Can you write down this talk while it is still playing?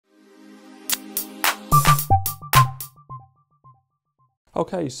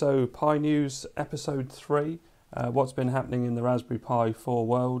Okay, so Pi News episode 3, what's been happening in the Raspberry Pi 4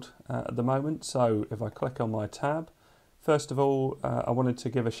 world at the moment. So if I click on my tab, first of all, I wanted to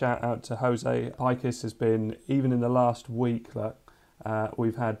give a shout out to Jose. Pikiss has been, even in the last week,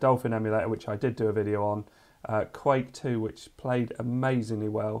 we've had Dolphin Emulator, which I did do a video on, Quake 2, which played amazingly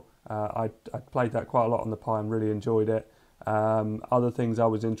well. I played that quite a lot on the Pi and really enjoyed it. Other things I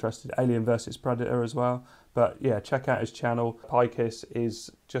was interested in, Alien vs Predator as well. But yeah, check out his channel. Pikiss is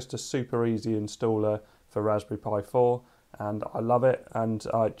just a super easy installer for Raspberry Pi 4 and I love it and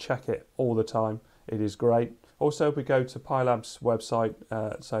I check it all the time. It is great. Also, we go to Pilab's website,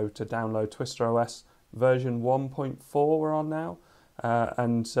 so to download TwisterOS version 1.4 we're on now.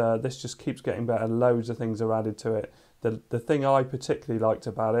 This just keeps getting better. Loads of things are added to it. The thing I particularly liked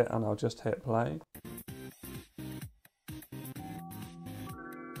about it, and I'll just hit play.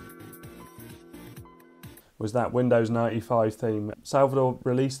 Was that Windows 95 theme. Salvador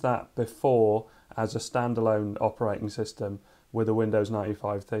released that before as a standalone operating system with a Windows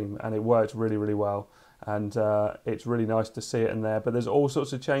 95 theme, and it worked really, really well. And it's really nice to see it in there. But there's all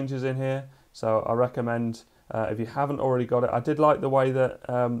sorts of changes in here, so I recommend if you haven't already got it. I did like the way that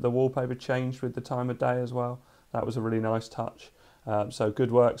the wallpaper changed with the time of day as well. That was a really nice touch. So good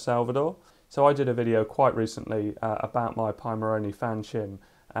work, Salvador. So I did a video quite recently about my Pimoroni fan shim,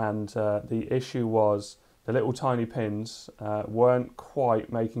 and the issue was the little tiny pins weren't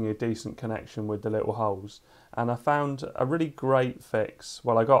quite making a decent connection with the little holes, and I found a really great fix.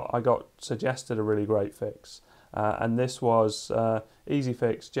 Well, I got suggested a really great fix, and this was easy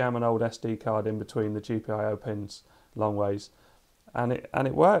fix: jam an old SD card in between the GPIO pins long ways, and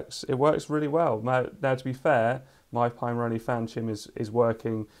it works. It works really well. Now to be fair, my Pimoroni fan shim is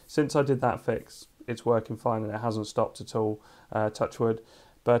working since I did that fix. It's working fine and it hasn't stopped at all. Touch wood.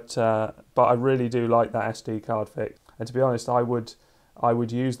 But I really do like that SD card fix, and to be honest, I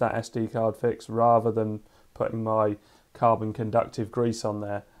would use that SD card fix rather than putting my carbon conductive grease on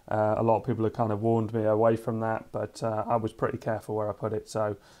there. A lot of people have kind of warned me away from that, but I was pretty careful where I put it,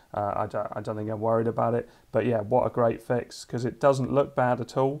 so I don't think I'm worried about it. But yeah, what a great fix, because it doesn't look bad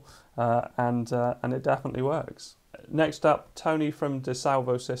at all, and it definitely works. Next up, Tony from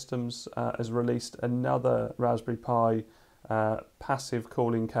DeSalvo Systems has released another Raspberry Pi passive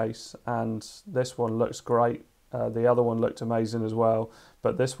cooling case, and this one looks great. The other one looked amazing as well,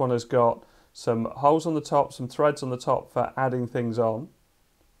 but this one has got some holes on the top, some threads on the top for adding things on,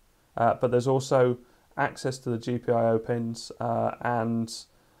 but there's also access to the GPIO pins, and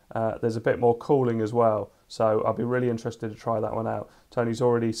there's a bit more cooling as well, so I'll be really interested to try that one out. Tony's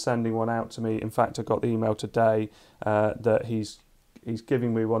already sending one out to me. In fact, I got the email today that he's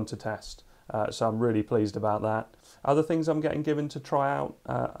giving me one to test. So I'm really pleased about that. Other things I'm getting given to try out,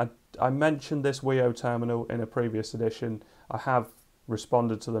 I mentioned this Wio terminal in a previous edition. I have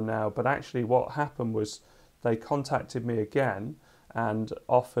responded to them now, but actually what happened was they contacted me again and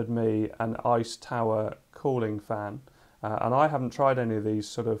offered me an Ice Tower cooling fan. And I haven't tried any of these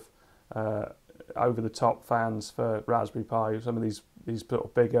sort of over-the-top fans for Raspberry Pi, some of these sort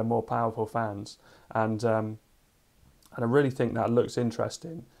of bigger, more powerful fans. And I really think that looks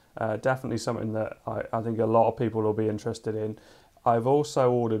interesting. Definitely something that I think a lot of people will be interested in. I've also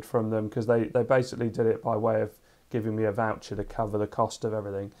ordered from them because they basically did it by way of giving me a voucher to cover the cost of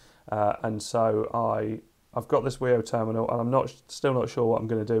everything. And so I've got this Wio terminal, and I'm still not sure what I'm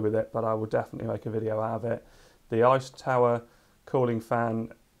going to do with it, but I will definitely make a video out of it. The Ice Tower cooling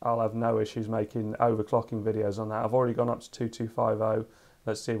fan, I'll have no issues making overclocking videos on that. I've already gone up to 2250.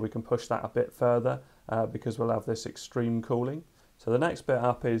 Let's see if we can push that a bit further because we'll have this extreme cooling. So the next bit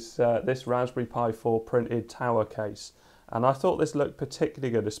up is this Raspberry Pi 4 printed tower case, and I thought this looked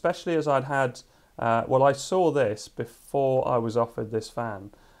particularly good, especially as I'd had, well, I saw this before I was offered this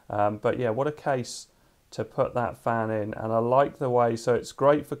fan, but yeah, what a case to put that fan in, and I like the way, so it's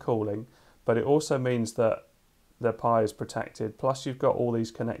great for cooling, but it also means that the Pi is protected, plus you've got all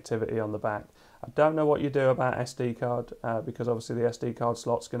these connectivity on the back. I don't know what you do about SD card, because obviously the SD card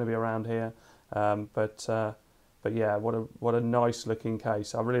slot's going to be around here, but yeah, what a nice looking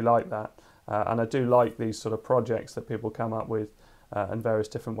case. I really like that. And I do like these sort of projects that people come up with and various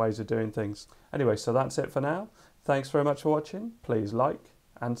different ways of doing things. Anyway, so that's it for now. Thanks very much for watching. Please like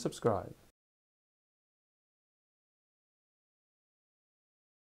and subscribe.